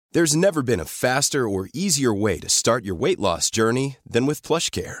There's never been a faster or easier way to start your weight loss journey than with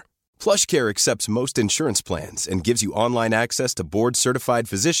PlushCare. PlushCare accepts most insurance plans and gives you online access to board-certified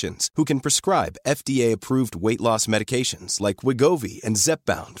physicians who can prescribe FDA-approved weight loss medications like Wegovy and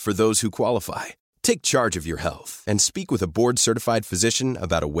Zepbound for those who qualify. Take charge of your health and speak with a board-certified physician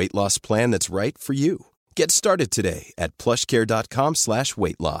about a weight loss plan that's right for you. Get started today at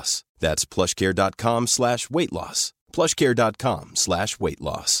plushcare.com/weight-loss. That's plushcare.com/weight-loss.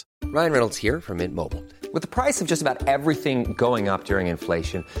 plushcare.com/weight-loss. Ryan Reynolds here from Mint Mobile. With the price of just about everything going up during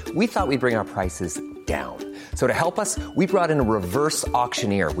inflation, we thought we'd bring our prices down. So to help us, we brought in a reverse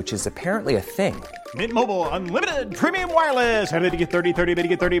auctioneer, which is apparently a thing. Mint Mobile Unlimited Premium Wireless. How to get 30, 30, bit to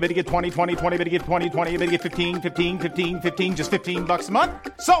get 30, bit to get 20, 20, 20, bit to get 20, 20, bit to get 15, 15, 15, 15, just $15 a month?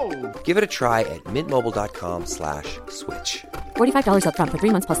 Sold! Give it a try at mintmobile.com/switch. $45 up front for 3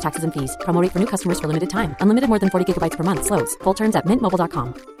 months plus taxes and fees. Promo rate for new customers for limited time. Unlimited more than 40 gigabytes per month. Slows full terms at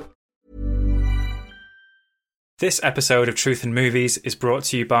mintmobile.com. This episode of Truth in Movies is brought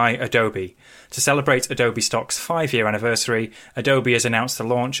to you by Adobe. To celebrate Adobe Stock's 5-year anniversary, Adobe has announced the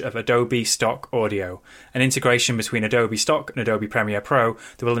launch of Adobe Stock Audio, an integration between Adobe Stock and Adobe Premiere Pro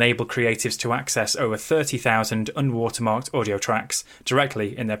that will enable creatives to access over 30,000 unwatermarked audio tracks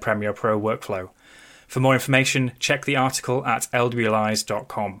directly in their Premiere Pro workflow. For more information, check the article at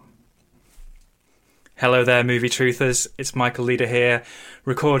ldrealize.com. Hello there, movie truthers. It's Michael Leader here,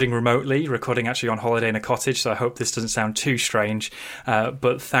 recording remotely, recording actually on holiday in a cottage, so I hope this doesn't sound too strange.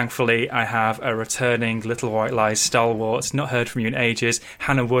 But thankfully, I have a returning Little White Lies stalwart, not heard from you in ages.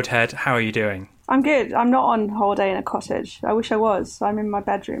 Hannah Woodhead, how are you doing? I'm good. I'm not on holiday in a cottage. I wish I was. I'm in my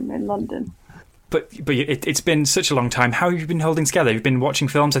bedroom in London. But it's been such a long time. How have you been holding together? You've been watching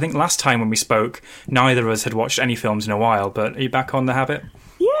films. I think last time when we spoke, neither of us had watched any films in a while, but are you back on the habit?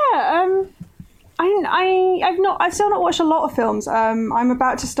 Yeah, I've still not watched a lot of films. I'm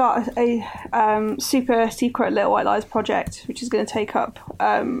about to start a super secret Little White Lies project, which is going to take up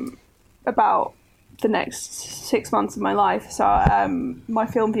about the next 6 months of my life. So my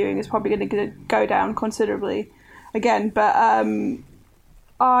film viewing is probably going to go down considerably again. But I'm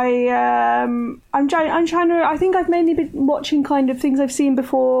trying to. I think I've mainly been watching kind of things I've seen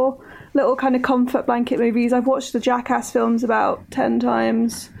before, little kind of comfort blanket movies. I've watched the Jackass films about 10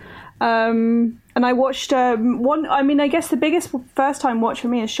 times. And I watched one. I mean, I guess the biggest first time watch for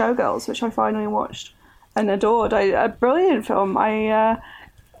me is Showgirls, which I finally watched and adored. A brilliant film.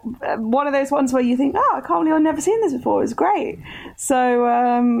 One of those ones where you think, oh, I can't believe I've never seen this before. It was great. So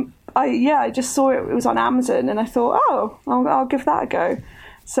I just saw it. It was on Amazon, and I thought, oh, I'll give that a go.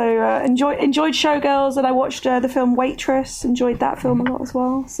 So enjoyed Showgirls, and I watched the film Waitress. Enjoyed that film a lot as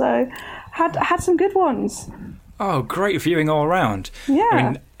well. So had some good ones. Oh, great viewing all around. Yeah. I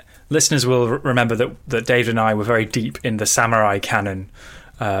mean, listeners will remember that David and I were very deep in the samurai canon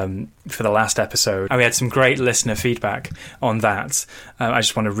for the last episode. And we had some great listener feedback on that. I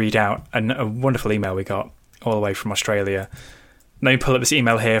just want to read out a wonderful email we got all the way from Australia. Let me pull up this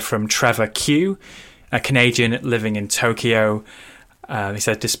email here from Trevor Q, a Canadian living in Tokyo. He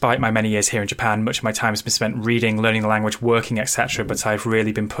said, despite my many years here in Japan, much of my time has been spent reading, learning the language, working, etc. But I've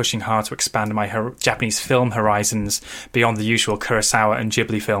really been pushing hard to expand my Japanese film horizons beyond the usual Kurosawa and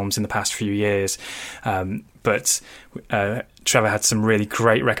Ghibli films in the past few years. But Trevor had some really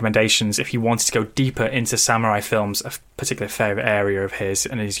great recommendations if you wanted to go deeper into samurai films, a particular favourite area of his,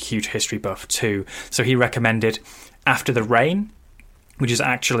 and he's a huge history buff too. So he recommended After the Rain, which is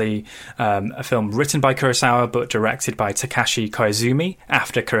actually a film written by Kurosawa but directed by Takashi Koizumi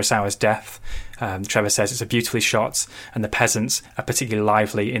after Kurosawa's death. Trevor says it's a beautifully shot, and the peasants are particularly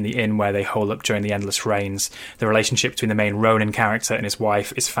lively in the inn where they hole up during the endless rains. The relationship between the main Ronin character and his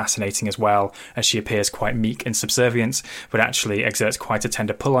wife is fascinating as well, as she appears quite meek and subservient, but actually exerts quite a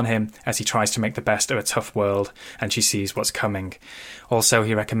tender pull on him as he tries to make the best of a tough world, and she sees what's coming. Also,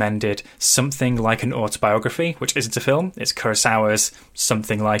 he recommended Something Like an Autobiography, which isn't a film, it's Kurosawa's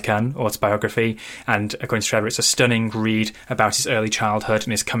Something Like an Autobiography, and according to Trevor, it's a stunning read about his early childhood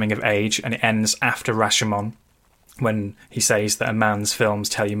and his coming of age, and it ends after Rashomon, when he says that a man's films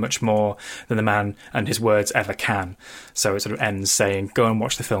tell you much more than the man and his words ever can. So it sort of ends saying, go and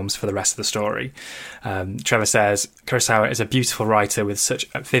watch the films for the rest of the story. Trevor says, Kurosawa is a beautiful writer with such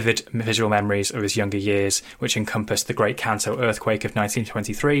vivid visual memories of his younger years, which encompassed the Great Kanto earthquake of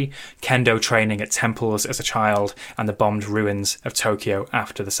 1923, kendo training at temples as a child, and the bombed ruins of Tokyo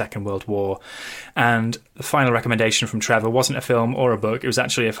after the Second World War. And the final recommendation from Trevor wasn't a film or a book, it was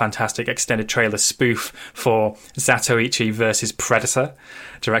actually a fantastic extended trailer spoof for Zatoichi versus Predator,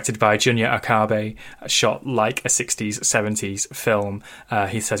 directed by Junya Okabe, shot like a 60s, 70s film.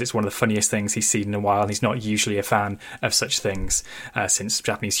 He says it's one of the funniest things he's seen in a while, and he's not usually a fan of such things, since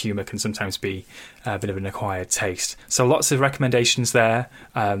Japanese humour can sometimes be a bit of an acquired taste. So lots of recommendations there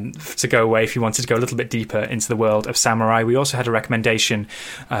to go away if you wanted to go a little bit deeper into the world of samurai. We also had a recommendation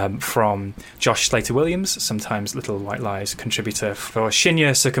from Josh Slater-Williams, sometimes Little White Lies contributor, for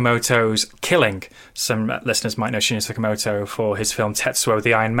Shinya Tsukamoto's Killing. Some listeners might know Shinya Tsukamoto for his film Tetsuo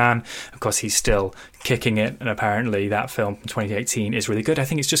the Iron Man. Of course, he's still kicking it, and apparently that film from 2018 is really good. I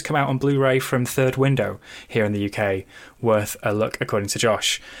think it's just come out on Blu-ray from Third Window here in the UK. Worth a look, according to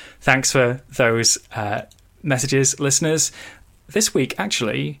Josh. Thanks for those messages, listeners. This week,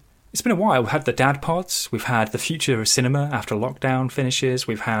 actually, it's been a while. We've had the Dad Pods. We've had the future of cinema after lockdown finishes.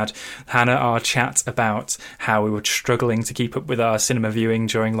 We've had Hannah, our chat about how we were struggling to keep up with our cinema viewing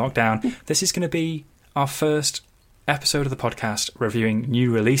during lockdown. This is going to be our first episode of the podcast reviewing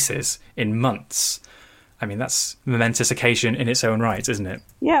new releases in months. I mean, that's a momentous occasion in its own right, isn't it?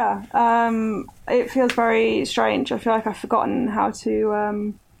 Yeah. It feels very strange. I feel like I've forgotten how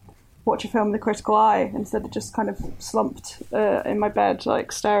to watch a film with a critical eye instead of just kind of slumped in my bed,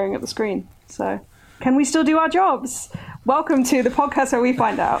 like staring at the screen. So, can we still do our jobs? Welcome to the podcast where we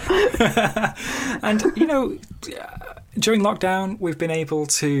find out. And, you know, during lockdown, we've been able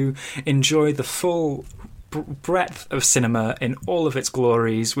to enjoy the full breadth of cinema in all of its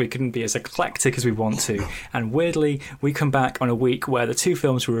glories. We couldn't be as eclectic as we want to, and weirdly we come back on a week where the two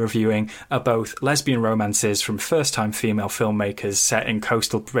films we're reviewing are both lesbian romances from first-time female filmmakers set in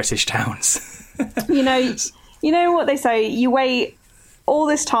coastal British towns. you know what they say, you wait all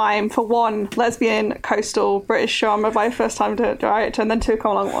this time for one lesbian coastal British drama by a first-time director, and then two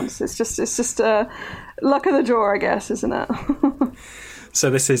come along at once. It's just luck of the draw, I guess, isn't it? So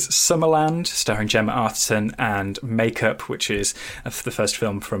this is Summerland, starring Gemma Arterton, and Makeup, which is the first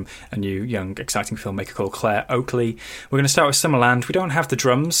film from a new, young, exciting filmmaker called Claire Oakley. We're going to start with Summerland. We don't have the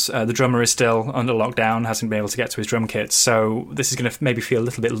drums. The drummer is still under lockdown, hasn't been able to get to his drum kit, so this is going to maybe feel a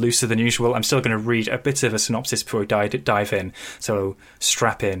little bit looser than usual. I'm still going to read a bit of a synopsis before we dive in, so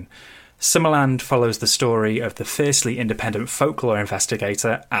strap in. Summerland follows the story of the fiercely independent folklore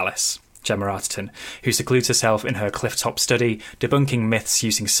investigator, Alice, Gemma Arterton, who secludes herself in her clifftop study, debunking myths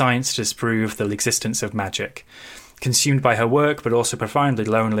using science to disprove the existence of magic. Consumed by her work, but also profoundly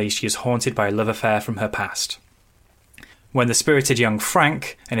lonely, she is haunted by a love affair from her past. When the spirited young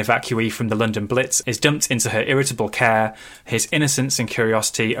Frank, an evacuee from the London Blitz, is dumped into her irritable care, his innocence and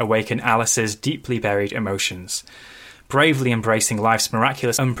curiosity awaken Alice's deeply buried emotions. Bravely embracing life's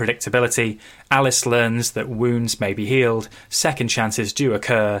miraculous unpredictability, Alice learns that wounds may be healed, second chances do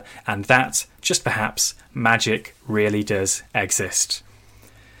occur, and that, just perhaps, magic really does exist.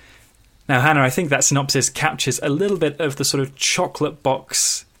 Now, Hannah, I think that synopsis captures a little bit of the sort of chocolate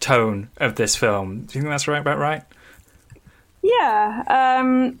box tone of this film. Do you think that's about right?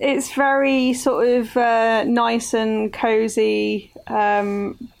 Yeah, it's very sort of nice and cozy,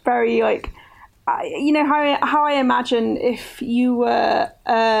 very like... You know how I imagine if you were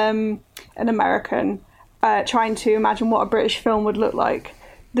an American trying to imagine what a British film would look like.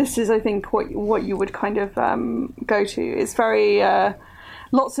 This is, I think, what you would kind of go to. It's very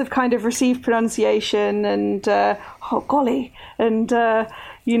lots of kind of received pronunciation and oh golly, and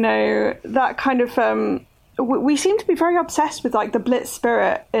you know, that kind of. We seem to be very obsessed with like the Blitz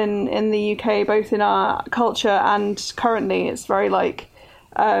spirit in the UK, both in our culture and currently. It's very like.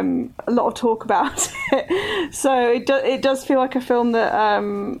 A lot of talk about it, so it does feel like a film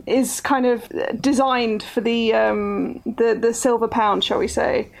that is kind of designed for the silver pound, shall we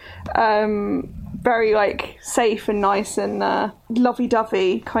say? Very like safe and nice and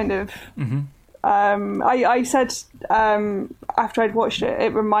lovey-dovey kind of. Mm-hmm. I said after I'd watched it,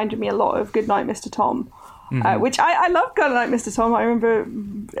 it reminded me a lot of Goodnight, Mr. Tom. Mm-hmm. Which I love Goodnight, Mr. Tom. I remember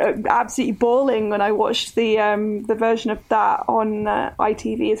absolutely bawling when I watched the version of that on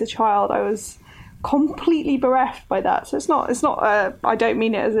ITV as a child. I was completely bereft by that. So it's not. I don't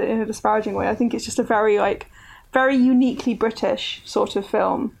mean it in a disparaging way. I think it's just a very uniquely British sort of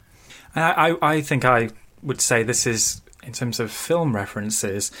film. I think I would say this is, in terms of film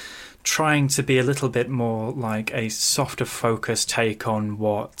references, trying to be a little bit more like a softer focus take on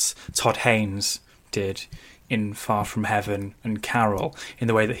what Todd Haynes did in Far From Heaven and Carol, in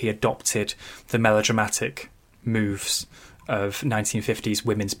the way that he adopted the melodramatic moves of 1950s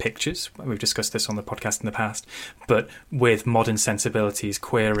women's pictures. We've discussed this on the podcast in the past, but with modern sensibilities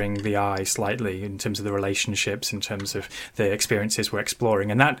queering the eye slightly in terms of the relationships, in terms of the experiences we're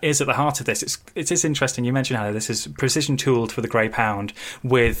exploring. And that is at the heart of this. It is interesting. You mentioned how this is precision tooled for the grey pound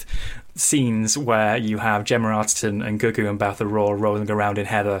with scenes where you have Gemma Arterton and Gugu Mbatha Raw rolling around in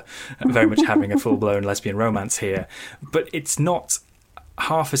heather, very much having a full-blown lesbian romance here. But it's not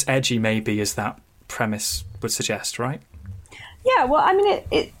half as edgy, maybe, as that premise would suggest, right? Yeah, well, I mean,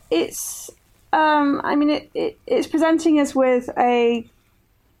 it's presenting us with a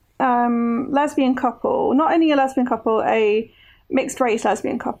lesbian couple, not only a lesbian couple, a mixed-race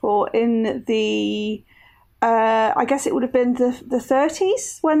lesbian couple in the... I guess it would have been the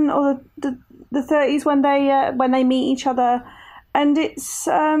 30s or the 30s when they meet each other, and it's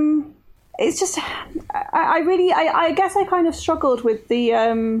just I guess I kind of struggled with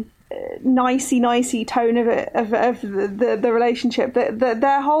the nicey tone of it of the relationship.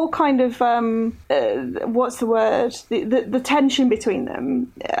 Their whole kind of what's the word, the tension between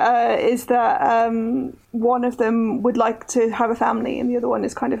them is that one of them would like to have a family and the other one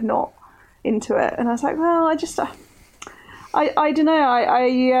is kind of not into it, and I was like, well, I don't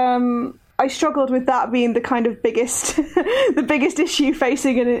know. I struggled with that being the kind of biggest the biggest issue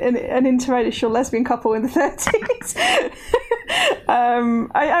facing an interracial lesbian couple in the 30s.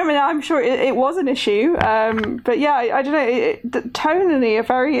 I mean, I'm sure it was an issue, but yeah, I don't know. Tonally, a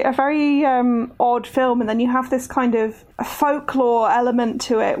very odd film, and then you have this kind of a folklore element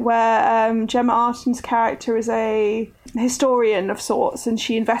to it, where Gemma Arterton's character is a historian of sorts, and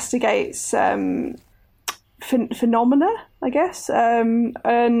she investigates phenomena, I guess,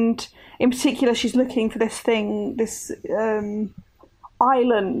 and in particular, she's looking for this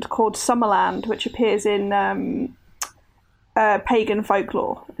island called Summerland, which appears in pagan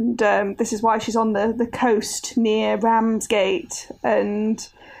folklore, and this is why she's on the coast near Ramsgate, and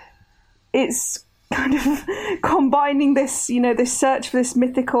it's kind of combining this, this search for this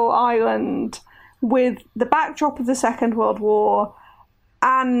mythical island with the backdrop of the Second World War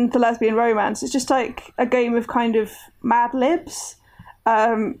and the lesbian romance. It's just like a game of kind of Mad Libs,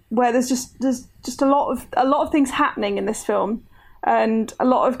 where there's just a lot of things happening in this film, and a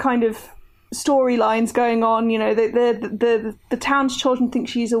lot of kind of storylines going on. The town's children think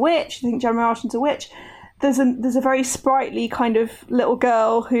she's a witch. They think Gemma Arterton's a witch. There's a very sprightly kind of little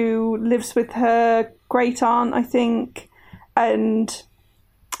girl who lives with her great aunt, I think, and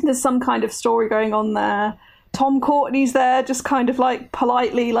there's some kind of story going on there. Tom Courtenay's there, just kind of like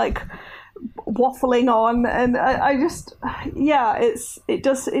politely like waffling on, and it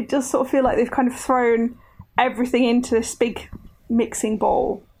does sort of feel like they've kind of thrown everything into this big mixing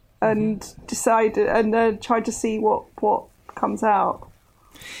bowl and decided and tried to see what comes out.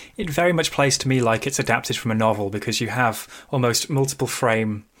 It very much plays to me like it's adapted from a novel, because you have almost multiple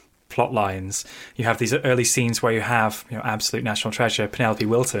frame plot lines. You have these early scenes where you have absolute national treasure Penelope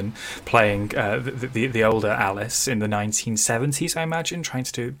Wilton playing the older Alice in the 1970s, I imagine, trying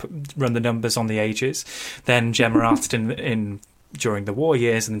to run the numbers on the ages. Then Gemma Arterton during the war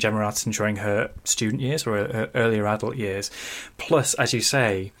years, and then Gemma Arterton during her student years or her earlier adult years. Plus, as you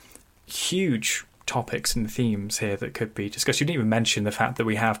say, huge topics and themes here that could be discussed. You didn't even mention the fact that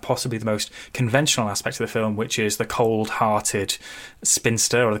we have possibly the most conventional aspect of the film, which is the cold-hearted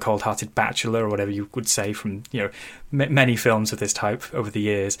spinster or the cold-hearted bachelor or whatever you would say from many films of this type over the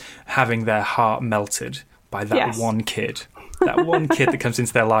years, having their heart melted by that one kid. That one kid that comes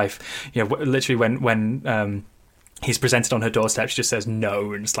into their life. Literally when he's presented on her doorstep, she just says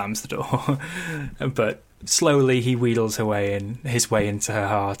no and slams the door. But slowly he wheedles his way into her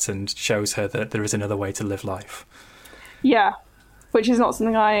heart and shows her that there is another way to live life. Yeah, which is not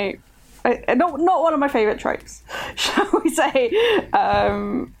something I not one of my favourite tropes, shall we say.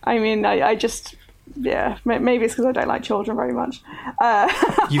 I just, maybe it's because I don't like children very much.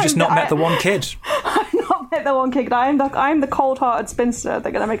 You've just not met the one kid. I've not met the one kid. I'm the cold-hearted spinster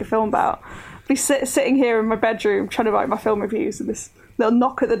they're going to make a film about. Be sitting here in my bedroom trying to write my film reviews, and this little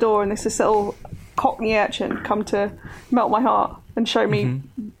knock at the door, and this little Cockney urchin come to melt my heart and show me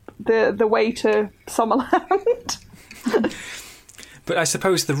the way to Summerland. But I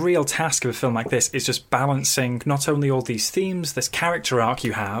suppose the real task of a film like this is just balancing not only all these themes, this character arc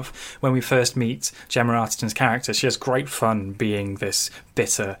you have. When we first meet Gemma Arterton's character, she has great fun being this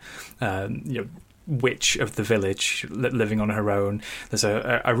bitter, witch of the village living on her own. There's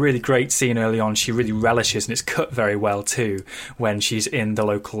a really great scene early on she really relishes, and it's cut very well too, when she's in the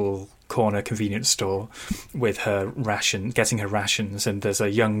local corner convenience store with getting her rations, and there's a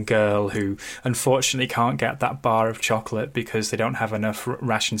young girl who unfortunately can't get that bar of chocolate because they don't have enough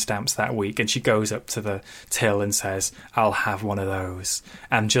ration stamps that week, and she goes up to the till and says, "I'll have one of those."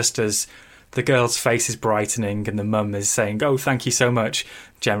 And just as the girl's face is brightening and the mum is saying, "Oh, thank you so much."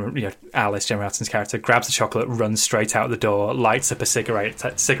 Alice, Gemma Arterton's character, grabs the chocolate, runs straight out the door, lights up a cigarette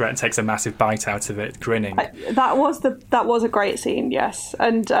and takes a massive bite out of it, grinning. That was a great scene, yes.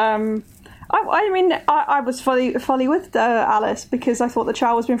 And I was fully with Alice, because I thought the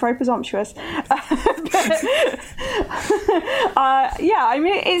child was being very presumptuous.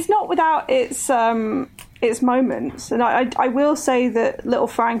 It's not without its moments, and I will say that little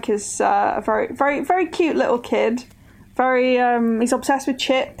Frank is a very, very, very cute little kid. He's obsessed with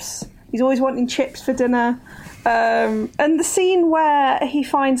chips. He's always wanting chips for dinner. And the scene where he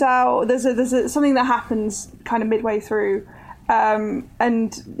finds out there's something that happens kind of midway through,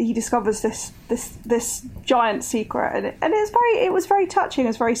 and he discovers this giant secret, and it was very touching. It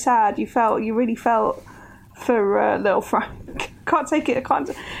was very sad. You really felt for little Frank. Can't take it.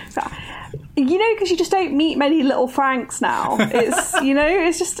 Because you just don't meet many little Franks now. It's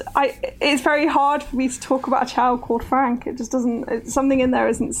very hard for me to talk about a child called Frank. It just doesn't. Something in there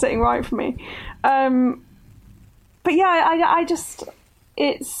isn't sitting right for me. But yeah,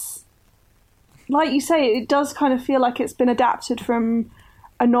 it's like you say, it does kind of feel like it's been adapted from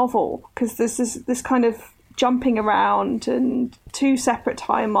a novel, because there's this kind of jumping around and 3 separate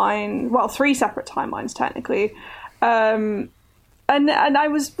timelines technically. And I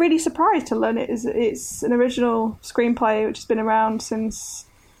was really surprised to learn it's an original screenplay which has been around since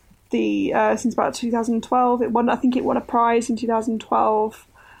about 2012. I think it won a prize in 2012.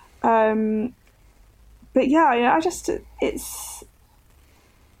 But yeah, it's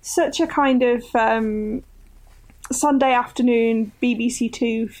such a kind of Sunday afternoon BBC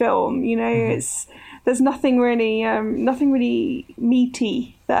Two film. There's nothing really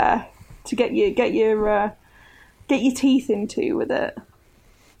meaty there to get your teeth into with it.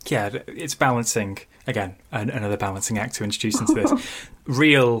 Yeah, it's balancing, again, another balancing act to introduce into this.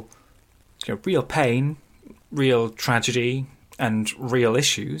 real pain, real tragedy, and real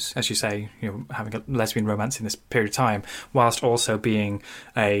issues, as you say, having a lesbian romance in this period of time, whilst also being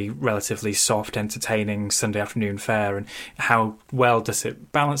a relatively soft, entertaining Sunday afternoon fare. And how well does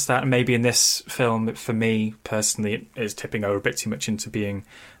it balance that? And maybe in this film, for me personally, it is tipping over a bit too much into being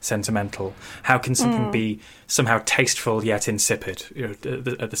sentimental. How can something be somehow tasteful yet insipid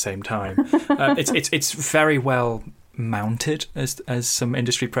at the same time? It's very well mounted, as some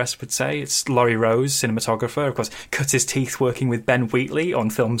industry press would say. It's Laurie Rose, cinematographer, of course, cut his teeth working with Ben Wheatley on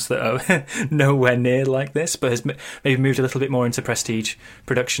films that are nowhere near like this, but has maybe moved a little bit more into prestige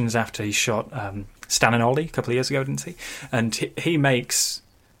productions after he shot Stan and Ollie a couple of years ago, didn't he? And he makes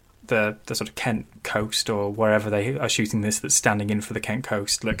the sort of Kent coast, or wherever they are shooting this, that's standing in for the Kent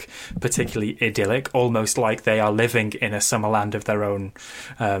coast, look particularly idyllic, almost like they are living in a summer land of their own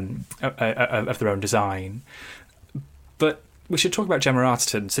design. But we should talk about Gemma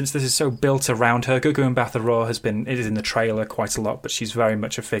Arterton, since this is so built around her. Gugu Mbatha-Raw is in the trailer quite a lot, but she's very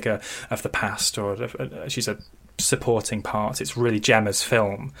much a figure of the past, or she's a supporting part. It's really Gemma's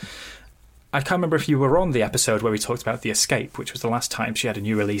film. I can't remember if you were on the episode where we talked about The Escape, which was the last time she had a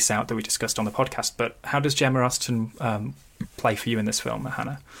new release out that we discussed on the podcast, but how does Gemma Arterton play for you in this film,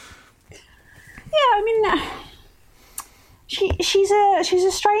 Hannah? Yeah, she's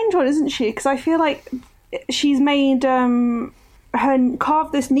a strange one, isn't she? Because I feel like she's made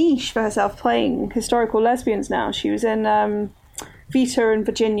carved this niche for herself playing historical lesbians now. She was in Vita and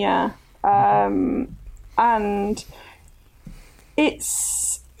Virginia, and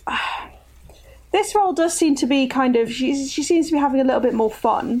it's this role does seem to be kind of she seems to be having a little bit more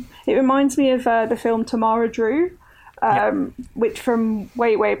fun. It reminds me of the film Tamara Drew, which from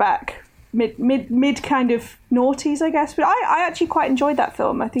way back mid kind of noughties, I guess. But I actually quite enjoyed that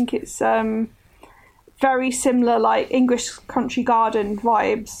film. I think it's very similar, like English Country Garden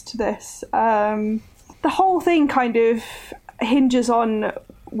vibes to this. The whole thing kind of hinges on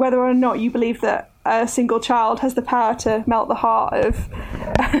whether or not you believe that a single child has the power to melt the heart of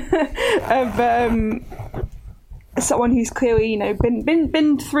someone who's clearly,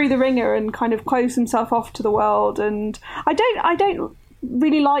 been through the ringer and kind of closed himself off to the world. And I don't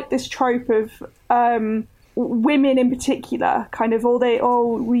really like this trope of women in particular, kind of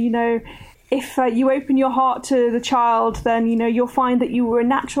if you open your heart to the child, then you'll find that you were a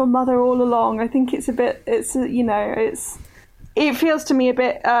natural mother all along. I think it feels to me a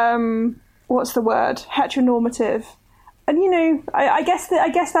bit what's the word, heteronormative. And I guess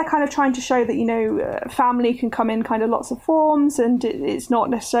they're kind of trying to show that family can come in kind of lots of forms, and it's not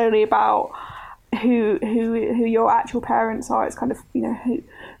necessarily about who your actual parents are. It's kind of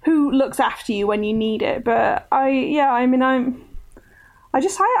who looks after you when you need it. But I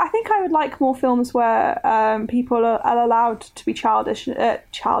think I would like more films where people are allowed to be childish,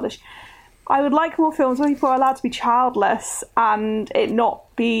 I would like more films where people are allowed to be childless and it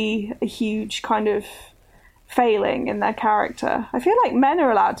not be a huge kind of failing in their character. I feel like men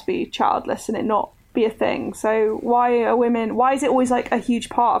are allowed to be childless and it not be a thing. So why is it always like a huge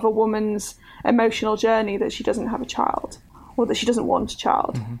part of a woman's emotional journey that she doesn't have a child or that she doesn't want a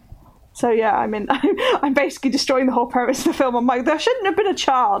child? Mm-hmm. So yeah, I mean, I'm basically destroying the whole premise of the film. I'm like, there shouldn't have been a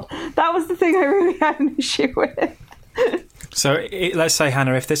child. That was the thing I really had an issue with. So let's say,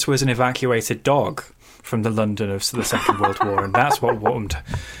 Hannah, if this was an evacuated dog from the London of the Second World War, and that's what warmed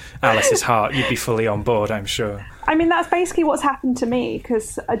Alice's heart, you'd be fully on board, I'm sure. I mean, that's basically what's happened to me,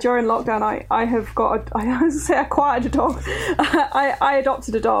 because during lockdown, I have got, I was say, acquired a dog. I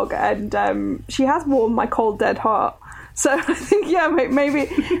adopted a dog, and she has warmed my cold, dead heart. So I think, yeah, maybe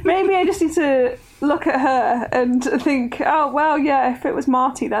I just need to look at her and think, oh, well, yeah, if it was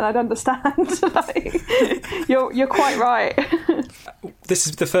Marty, then I'd understand. Like, you're quite right. This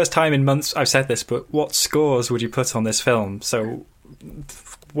is the first time in months I've said this, but what scores would you put on this film? So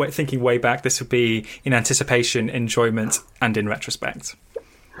thinking way back, this would be in anticipation, enjoyment, and in retrospect.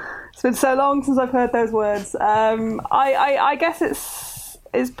 It's been so long since I've heard those words. I guess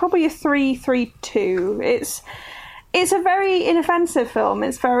it's probably a 3-3-2. It's a very inoffensive film.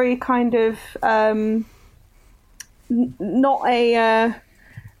 It's very kind of not a.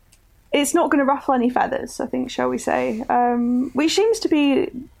 It's not going to ruffle any feathers, I think, shall we say? Which seems to be.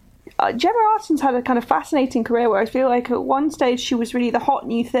 Gemma Arterton's had a kind of fascinating career where I feel like at one stage she was really the hot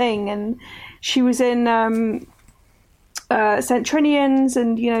new thing, and she was in St. Trinian's,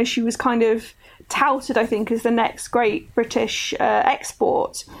 and you know she was kind of touted, I think, as the next great British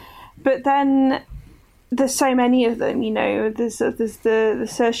export. But then there's so many of them, you know. There's the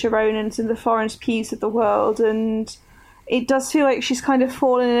Saoirse Ronans and the Florence Pughs of the world, and it does feel like she's kind of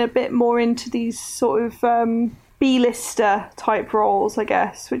fallen a bit more into these sort of B-lister type roles, I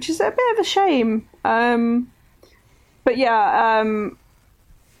guess, which is a bit of a shame. But yeah,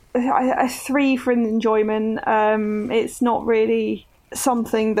 a 3 for an enjoyment. It's not really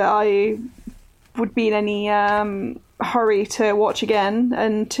something that I would be in any hurry to watch again,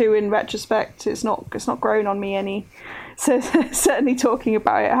 and 2, in retrospect, it's not grown on me any. So certainly talking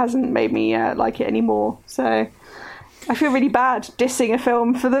about it hasn't made me like it anymore. So I feel really bad dissing a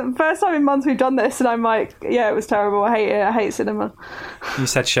film for the first time in months we've done this, and I'm like, yeah, it was terrible. I hate it. I hate cinema. You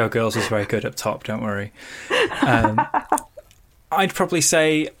said Showgirls was very good up top. Don't worry. I'd probably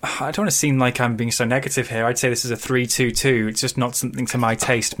say, I don't want to seem like I'm being so negative here, I'd say this is a 3-2-2. It's just not something to my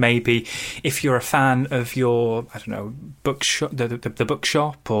taste. Maybe if you're a fan of your, I don't know, bookshop, the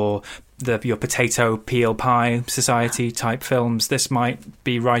bookshop, or your potato peel pie society type films, this might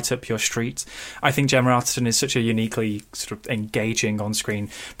be right up your street. I think Gemma Arterton is such a uniquely sort of engaging on-screen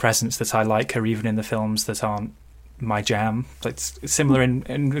presence that I like her even in the films that aren't my jam. It's similar in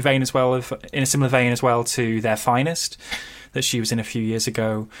a similar vein as well to Their Finest, that she was in a few years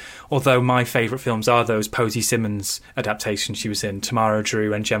ago. Although my favourite films are those Posy Simmons adaptations she was in, Tamara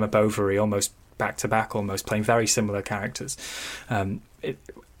Drew and Gemma Bovary, almost back-to-back, almost playing very similar characters.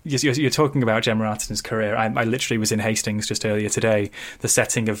 You're talking about Gemma Arterton's career. I literally was in Hastings just earlier today. The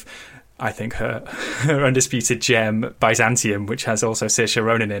setting of, I think, her undisputed gem, Byzantium, which has also Saoirse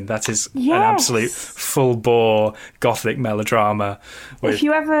Ronan in. That is an absolute full-bore gothic melodrama. If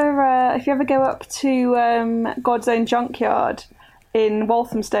you ever go up to God's Own Junkyard in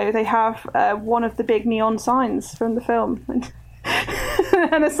Walthamstow, they have one of the big neon signs from the film.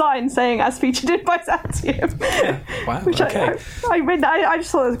 And a sign saying as featured in Byzantium. Yeah. Wow, which okay. I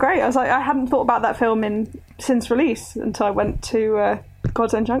just thought it was great. I was like, I hadn't thought about that film since release until I went to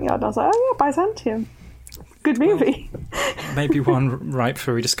God's Own Junkyard, and I was like, oh yeah, Byzantium. Good movie. Well, maybe one ripe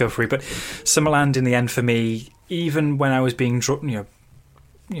for rediscovery, but Summerland in the end for me, even when I was being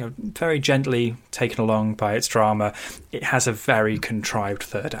very gently taken along by its drama, it has a very contrived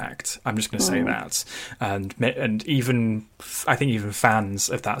third act. I'm just going to say that, and even I think even fans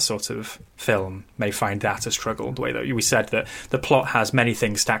of that sort of film may find that a struggle. The way that we said that the plot has many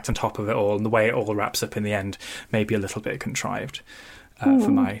things stacked on top of it all, and the way it all wraps up in the end may be a little bit contrived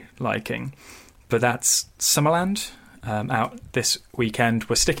for my liking. But that's Summerland. Out this weekend.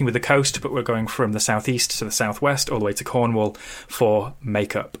 We're sticking with the coast, but we're going from the southeast to the southwest, all the way to Cornwall for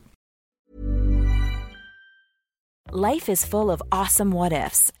Makeup. Life is full of awesome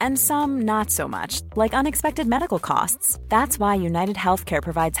what-ifs, and some not so much, like unexpected medical costs. That's why United Healthcare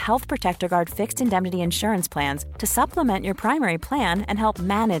provides Health Protector Guard fixed indemnity insurance plans to supplement your primary plan and help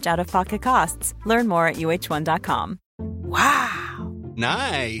manage out-of-pocket costs. Learn more at UH1.com. Wow.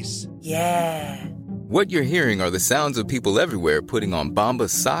 Nice. Yeah. What you're hearing are the sounds of people everywhere putting on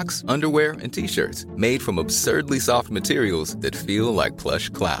Bombas socks, underwear, and T-shirts made from absurdly soft materials that feel like plush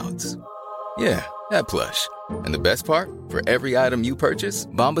clouds. Yeah, that plush. And the best part? For every item you purchase,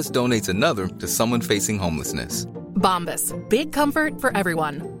 Bombas donates another to someone facing homelessness. Bombas. Big comfort for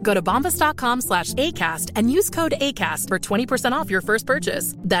everyone. Go to bombas.com/ACAST and use code ACAST for 20% off your first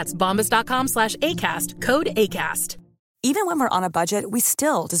purchase. That's bombas.com/ACAST. Code ACAST. Even when we're on a budget, we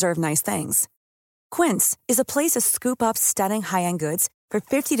still deserve nice things. Quince is a place to scoop up stunning high-end goods for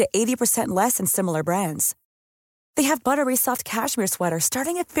 50 to 80% less than similar brands. They have buttery soft cashmere sweaters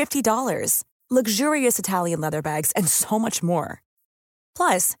starting at $50, luxurious Italian leather bags, and so much more.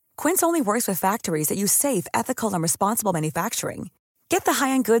 Plus, Quince only works with factories that use safe, ethical, and responsible manufacturing. Get the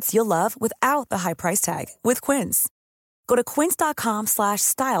high-end goods you'll love without the high price tag with Quince. Go to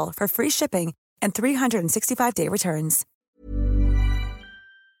quince.com/style for free shipping and 365-day returns.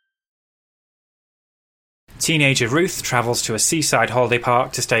 Teenager Ruth travels to a seaside holiday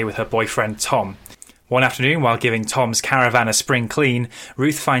park to stay with her boyfriend Tom. One afternoon, while giving Tom's caravan a spring clean,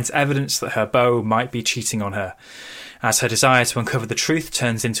 Ruth finds evidence that her beau might be cheating on her. As her desire to uncover the truth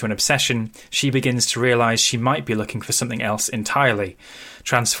turns into an obsession, she begins to realise she might be looking for something else entirely.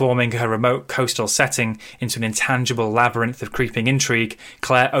 Transforming her remote coastal setting into an intangible labyrinth of creeping intrigue,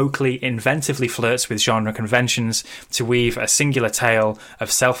 Claire Oakley inventively flirts with genre conventions to weave a singular tale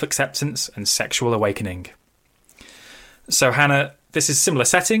of self-acceptance and sexual awakening. So, Hannah, this is a similar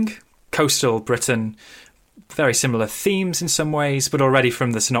setting, coastal Britain, very similar themes in some ways, but already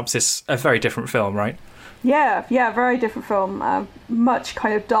from the synopsis, a very different film, right? Yeah, very different film. Much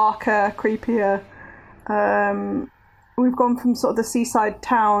kind of darker, creepier. We've gone from sort of the seaside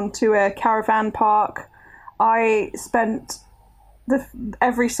town to a caravan park. I spent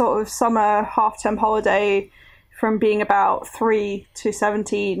every sort of summer half-term holiday from being about 3 to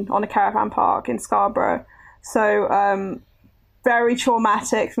 17 on a caravan park in Scarborough. So very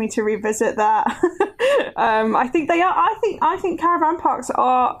traumatic for me to revisit that. I think they are. I think caravan parks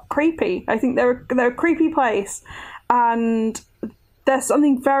are creepy. I think they're a creepy place, and there's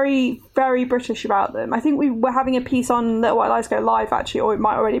something very, very British about them. I think we were having a piece on Little White Lies Go Live, actually, or it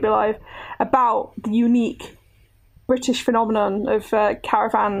might already be live, about the unique British phenomenon of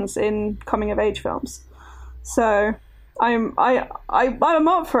caravans in coming of age films. So I'm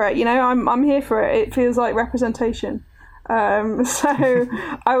up for it. You know, I'm here for it. It feels like representation. So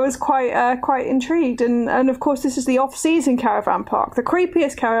I was quite intrigued, and of course this is the off-season caravan park, the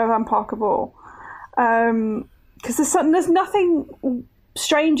creepiest caravan park of all, because there's nothing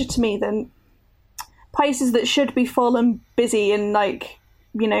stranger to me than places that should be full and busy and, like,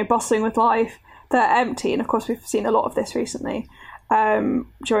 you know, bustling with life, that are empty. And of course we've seen a lot of this recently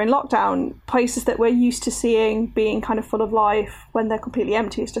during lockdown. Places that we're used to seeing being kind of full of life, when they're completely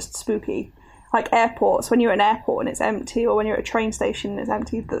empty, it's just spooky. Like airports, when you're at an airport and it's empty, or when you're at a train station and it's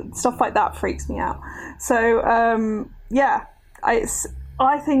empty, stuff like that freaks me out. So, it's,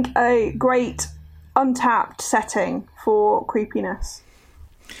 I think, a great untapped setting for creepiness.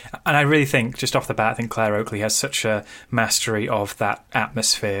 And I really think, just off the bat, I think Claire Oakley has such a mastery of that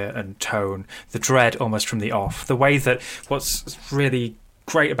atmosphere and tone, the dread almost from the off. The way that, what's really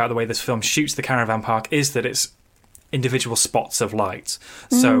great about the way this film shoots the caravan park is that it's individual spots of light.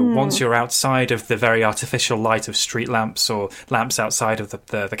 So once you're outside of the very artificial light of street lamps or lamps outside of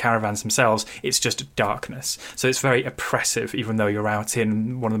the caravans themselves, it's just darkness. So it's very oppressive, even though you're out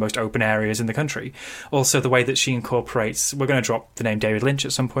in one of the most open areas in the country. Also, the way that she incorporates, we're going to drop the name David Lynch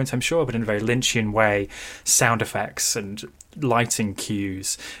at some point, I'm sure, but in a very Lynchian way, sound effects and lighting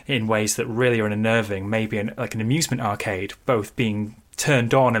cues in ways that really are unnerving, maybe like an amusement arcade, both being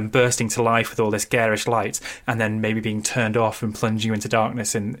turned on and bursting to life with all this garish light, and then maybe being turned off and plunging you into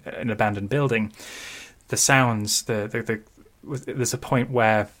darkness in an abandoned building. The sounds, there's a point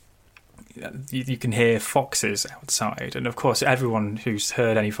where you can hear foxes outside, and of course everyone who's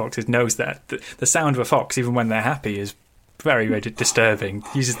heard any foxes knows that the sound of a fox, even when they're happy, is very, very disturbing.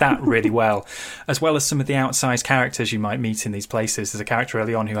 Uses that really well as some of the outsized characters you might meet in these places. There's a character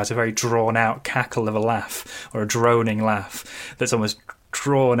early on who has a very drawn out cackle of a laugh, or a droning laugh that's almost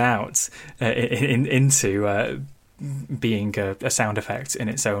drawn out into being a sound effect in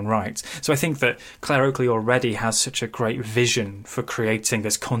its own right. So I think that Claire Oakley already has such a great vision for creating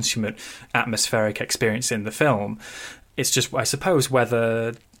this consummate atmospheric experience in the film. It's just, I suppose,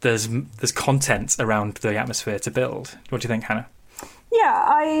 whether there's content around the atmosphere to build. What do you think, Hannah? Yeah,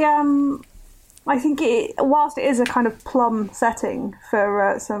 I think whilst it is a kind of plum setting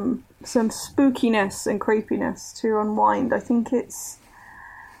for some spookiness and creepiness to unwind, I think it's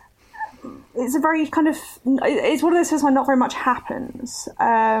a very kind of, it's one of those things where not very much happens.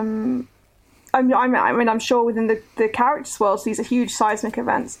 I mean, I'm sure within the characters' worlds these are huge seismic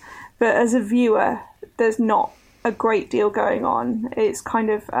events, but as a viewer, there's not a great deal going on. It's kind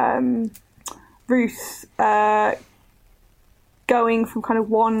of Ruth going from kind of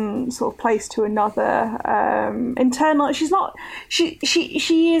one sort of place to another.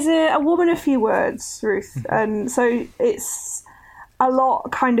 She is a woman of few words, Ruth, and so it's a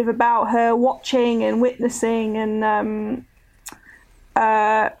lot kind of about her watching and witnessing and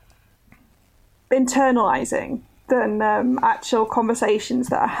internalizing than actual conversations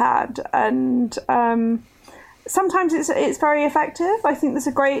that are had, and sometimes it's very effective. I think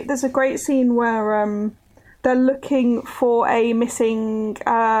there's a great scene where they're looking for a missing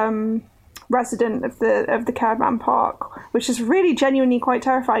resident of the caravan park, which is really genuinely quite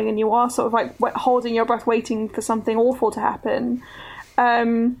terrifying, and you are sort of like holding your breath waiting for something awful to happen.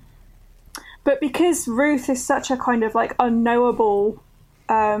 But because Ruth is such a kind of like unknowable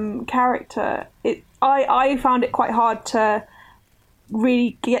character, I found it quite hard to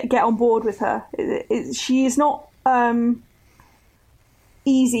really get on board with her. She is not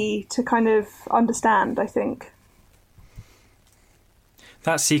easy to kind of understand, I think.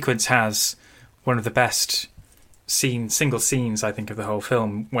 That sequence has one of the best single scenes, I think, of the whole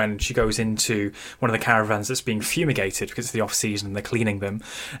film, when she goes into one of the caravans that's being fumigated because it's the off-season and they're cleaning them.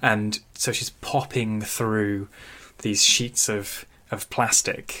 And so she's popping through these sheets of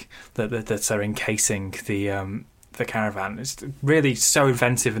plastic that are encasing the caravan. It's really so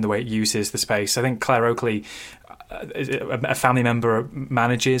inventive in the way it uses the space. I think Claire Oakley, a family member,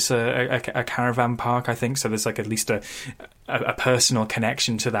 manages a caravan park, I think, so there's like at least a personal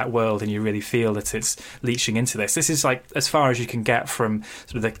connection to that world, and you really feel that it's leaching into this. This is like as far as you can get from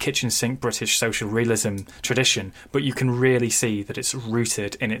sort of the kitchen sink British social realism tradition, but you can really see that it's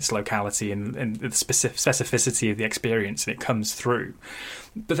rooted in its locality and the specificity of the experience, and it comes through.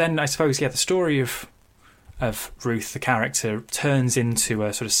 But then I suppose, the story of Ruth, the character, turns into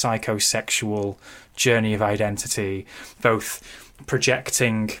a sort of psychosexual journey of identity, both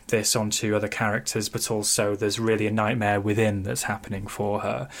projecting this onto other characters, but also there's really a nightmare within that's happening for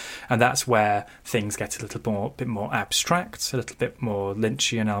her. And that's where things get a bit more abstract, a little bit more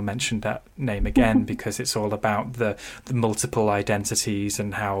Lynchian. I'll mention that name again because it's all about the multiple identities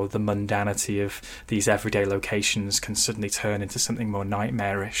and how the mundanity of these everyday locations can suddenly turn into something more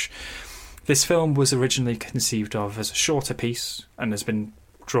nightmarish. This film was originally conceived of as a shorter piece and has been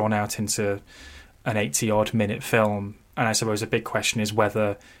drawn out into an 80-odd minute film. And I suppose a big question is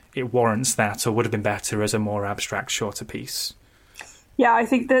whether it warrants that or would have been better as a more abstract, shorter piece. Yeah, I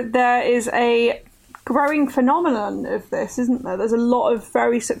think that there is a growing phenomenon of this, isn't there? There's a lot of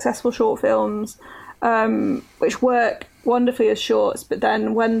very successful short films which work wonderfully as shorts, but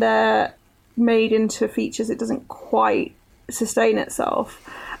then when they're made into features, it doesn't quite sustain itself.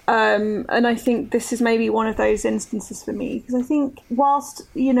 And I think this is maybe one of those instances for me, because I think whilst,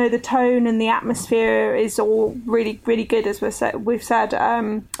 the tone and the atmosphere is all really, really good, as we've said,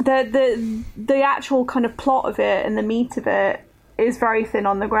 the actual kind of plot of it and the meat of it is very thin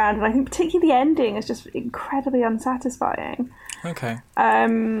on the ground. And I think particularly the ending is just incredibly unsatisfying. Okay.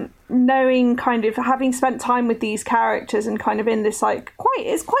 Knowing, kind of having spent time with these characters and kind of in this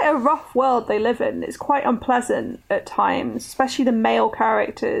it's quite a rough world they live in. It's quite unpleasant at times, especially the male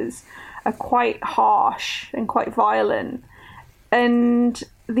characters are quite harsh and quite violent. And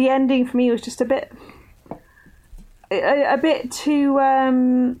the ending for me was just a bit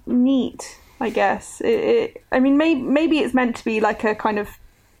too neat, I guess. Maybe it's meant to be like a kind of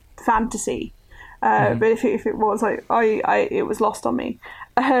fantasy. But if it was, it was lost on me.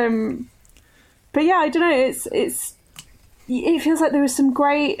 But yeah, I don't know. It feels like there were some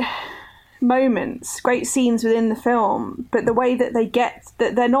great moments, great scenes within the film, but the way that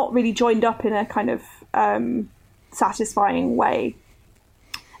they're not really joined up in a kind of satisfying way.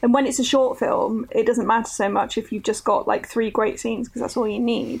 And when it's a short film, it doesn't matter so much if you've just got like 3 great scenes, because that's all you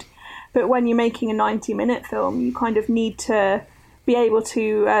need. But when you're making a 90-minute film, you kind of need to be able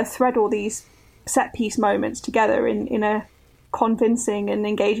to thread all these set piece moments together in a convincing and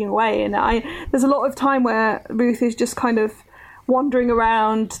engaging way. And there's a lot of time where Ruth is just kind of wandering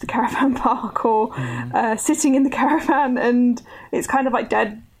around the caravan park or sitting in the caravan, and it's kind of like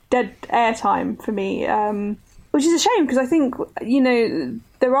dead air time for me, which is a shame, because I think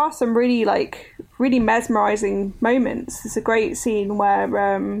there are some really mesmerizing moments. There's a great scene where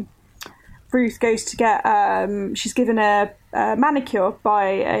Ruth goes to get she's given a manicure by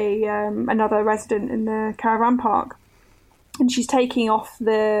another resident in the caravan park, and she's taking off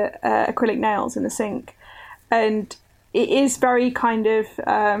the acrylic nails in the sink, and it is very kind of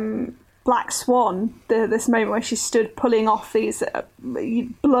Black Swan, this moment where she stood pulling off these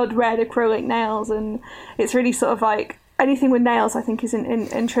blood red acrylic nails, and it's really sort of like anything with nails I think is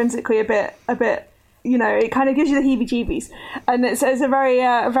intrinsically a bit it kind of gives you the heebie-jeebies. And it's a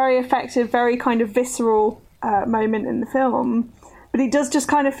very effective, very kind of visceral moment in the film. But it does just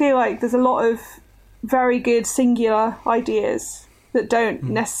kind of feel like there's a lot of very good singular ideas that don't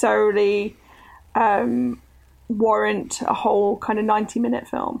necessarily warrant a whole kind of 90-minute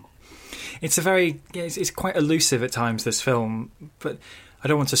film. It's it's quite elusive at times, this film, but I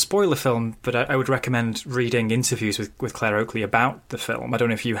don't want to spoil the film, but I would recommend reading interviews with Claire Oakley about the film. I don't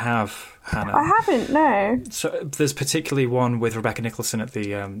know if you have, Hannah. I haven't, no. So there's particularly one with Rebecca Nicholson at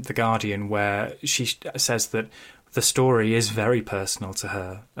the Guardian where she says that the story is very personal to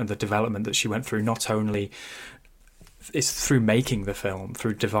her, and the development that she went through not only is through making the film,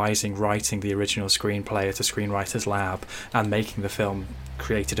 through devising, writing the original screenplay at a screenwriter's lab and making the film,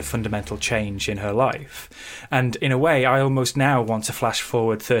 created a fundamental change in her life. And in a way, I almost now want to flash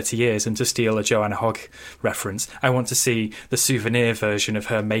forward 30 years and to steal a Joanna Hogg reference. I want to see the souvenir version of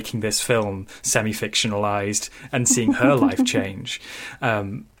her making this film semi-fictionalized and seeing her life change.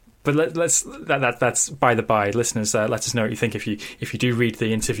 But that's by the by. Listeners, let us know what you think if you do read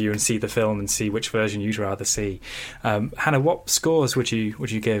the interview and see the film and see which version you'd rather see. Hannah, what scores would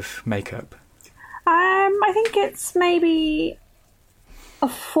you give Makeup? I think it's maybe a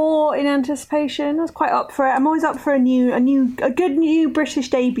 4 in anticipation. I was quite up for it. I'm always up for a good new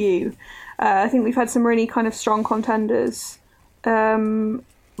British debut. I think we've had some really kind of strong contenders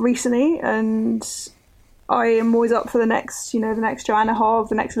recently, and I am always up for the next Joanna Hogg,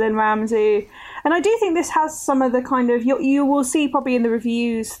 the next Lynne Ramsay. And I do think this has some of the kind of, you will see probably in the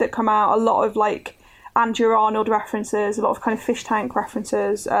reviews that come out, a lot of like Andrew Arnold references, a lot of kind of Fish Tank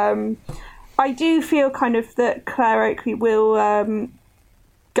references. I do feel kind of that Claire Oakley will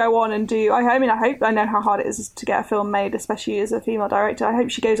go on and do, I know how hard it is to get a film made, especially as a female director. I hope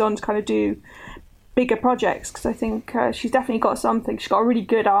she goes on to kind of do bigger projects, because I think she's definitely got something. She's got a really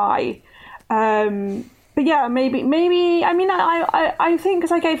good eye. But yeah, maybe. I mean, I think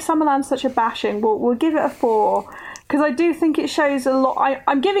because I gave Summerland such a bashing, we'll give it a 4, because I do think it shows a lot.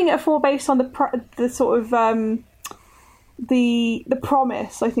 I'm giving it a 4 based on the sort of the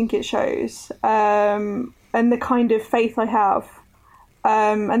promise I think it shows, and the kind of faith I have,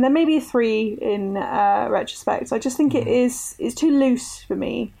 and then maybe a 3 in retrospect. I just think it's too loose for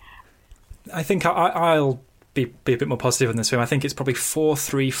me. I think I'll be a bit more positive on this film. I think it's probably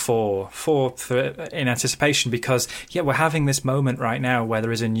 4-3-4 in anticipation, because we're having this moment right now where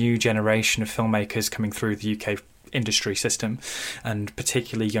there is a new generation of filmmakers coming through the UK industry system, and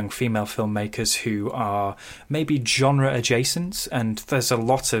particularly young female filmmakers who are maybe genre adjacent, and there's a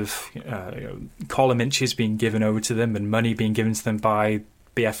lot of column inches being given over to them and money being given to them by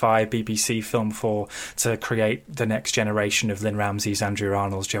BFI, BBC, Film 4 to create the next generation of Lynne Ramsays, Andrew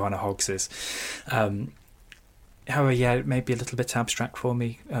Arnolds, Joanna Hoggses. However, it may be a little bit abstract for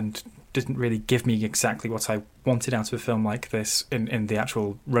me and didn't really give me exactly what I wanted out of a film like this in the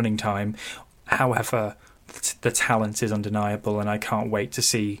actual running time. However, the talent is undeniable, and I can't wait to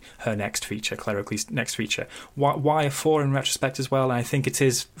see her next feature, Claire Oakley's next feature. Why a 4 in retrospect as well? And I think it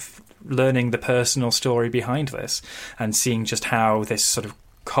is learning the personal story behind this and seeing just how this sort of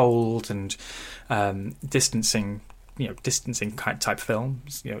cold and distancing type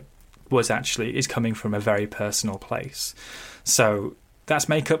films, is coming from a very personal place. So that's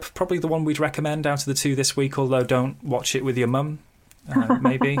Makeup, probably the one we'd recommend out of the 2 this week, although don't watch it with your mum,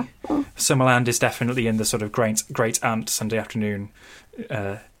 maybe. Summerland is definitely in the sort of great aunt Sunday afternoon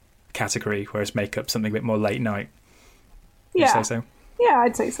category, whereas Makeup something a bit more late night. Would you say so? Yeah,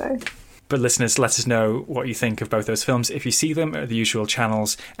 I'd say so. But listeners, let us know what you think of both those films. If you see them at the usual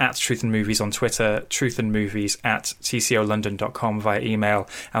channels, at Truth and Movies on Twitter, truthandmovies@tcolondon.com via email,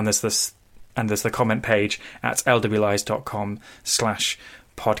 and there's the comment page at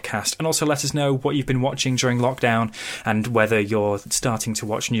lwlies.com/podcast. And also let us know what you've been watching during lockdown, and whether you're starting to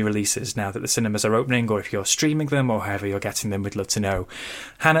watch new releases now that the cinemas are opening, or if you're streaming them, or however you're getting them. We'd love to know.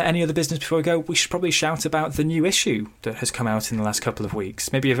 Hannah, any other business before we go? We should probably shout about the new issue that has come out in the last couple of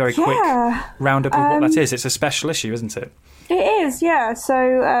weeks. Maybe a very quick roundup of what that is. It's a special issue, isn't it? It is, yeah.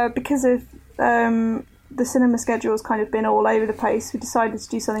 So because of the cinema schedule's kind of been all over the place, we decided to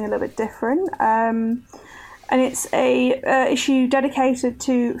do something a little bit different. And it's a issue dedicated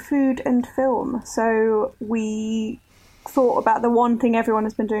to food and film. So we thought about the one thing everyone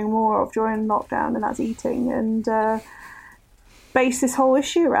has been doing more of during lockdown, and that's eating, and base this whole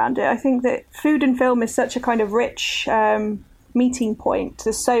issue around it. I think that food and film is such a kind of rich meeting point.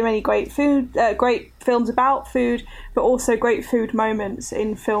 There's so many great films about food, but also great food moments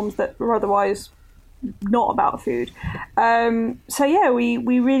in films that are otherwise not about food.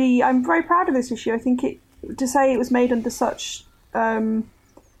 We really, I'm very proud of this issue. I think to say it was made under such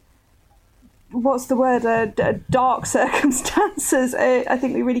what's the word, dark circumstances, I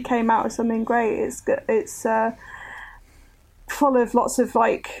think we really came out with something great. It's full of lots of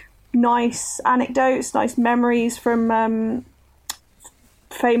like nice anecdotes, nice memories from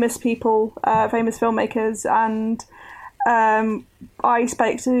famous people, famous filmmakers, and I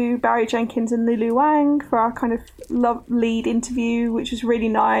spoke to Barry Jenkins and Lulu Wang for our kind of lead interview, which was really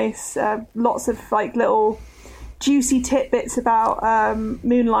nice. Lots of like little juicy tidbits about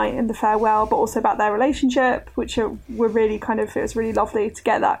Moonlight and The Farewell, but also about their relationship, which were really it was really lovely to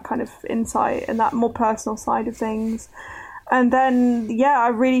get that kind of insight and that more personal side of things. And then, yeah,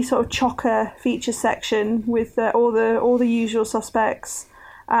 a really sort of chocker feature section with all the usual suspects.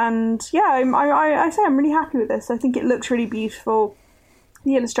 And yeah, I say I'm really happy with this. I think it looks really beautiful.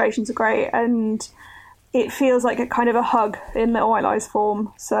 The illustrations are great, and it feels like a kind of a hug in Little White Lies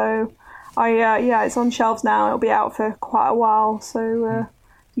form. So it's on shelves now. It'll be out for quite a while. So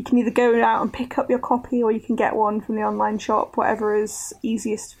you can either go out and pick up your copy, or you can get one from the online shop, whatever is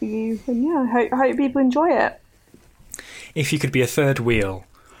easiest for you. And yeah, I hope people enjoy it. If you could be a third wheel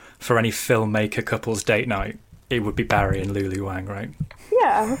for any filmmaker couple's date night, it would be Barry and Lulu Wang, right?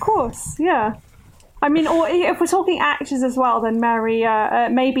 Yeah, of course. Yeah. I mean, or if we're talking actors as well, then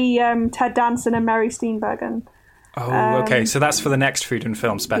maybe Ted Danson and Mary Steenburgen. Oh, okay. So that's for the next Food and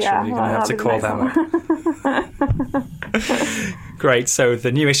Film special. Yeah, you're going to have to call them up. Great. So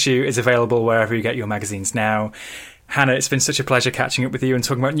the new issue is available wherever you get your magazines now. Hannah, it's been such a pleasure catching up with you and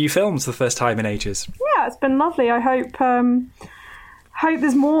talking about new films for the first time in ages. Yeah, it's been lovely. I hope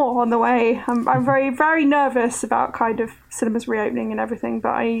there's more on the way. I'm very, very nervous about kind of cinemas reopening and everything,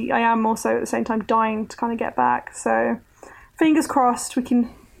 but I am also at the same time dying to kind of get back. So fingers crossed we can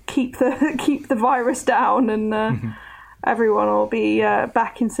keep the virus down, and everyone will be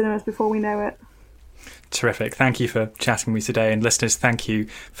back in cinemas before we know it. Terrific. Thank you for chatting with me today, and listeners, thank you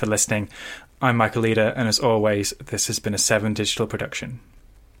for listening. I'm Michael Leader, and as always, this has been a 7 Digital production.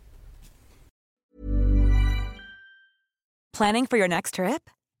 Planning for your next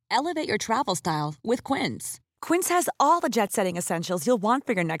trip? Elevate your travel style with Quince. Quince has all the jet-setting essentials you'll want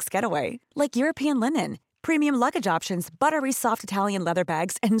for your next getaway, like European linen, premium luggage options, buttery soft Italian leather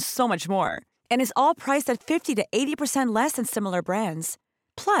bags, and so much more. And is all priced at 50 to 80% less than similar brands.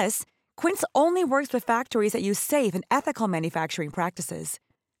 Plus, Quince only works with factories that use safe and ethical manufacturing practices.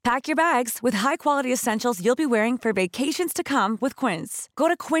 Pack your bags with high-quality essentials you'll be wearing for vacations to come with Quince. Go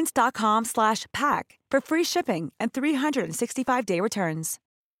to quince.com/pack for free shipping and 365-day returns.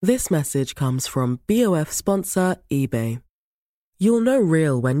 This message comes from BOF sponsor eBay. You'll know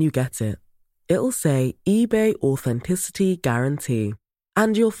real when you get it. It'll say eBay Authenticity Guarantee.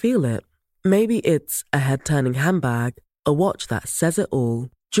 And you'll feel it. Maybe it's a head-turning handbag, a watch that says it all,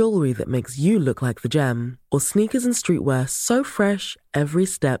 jewelry that makes you look like the gem, or sneakers and streetwear so fresh, every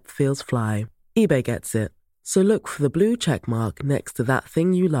step feels fly. eBay gets it. So look for the blue check mark next to that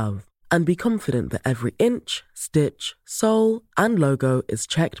thing you love, and be confident that every inch, stitch, sole, and logo is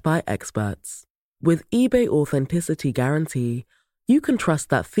checked by experts. With eBay Authenticity Guarantee, you can trust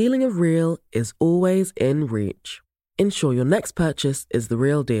that feeling of real is always in reach. Ensure your next purchase is the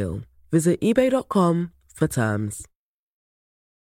real deal. Visit ebay.com for terms.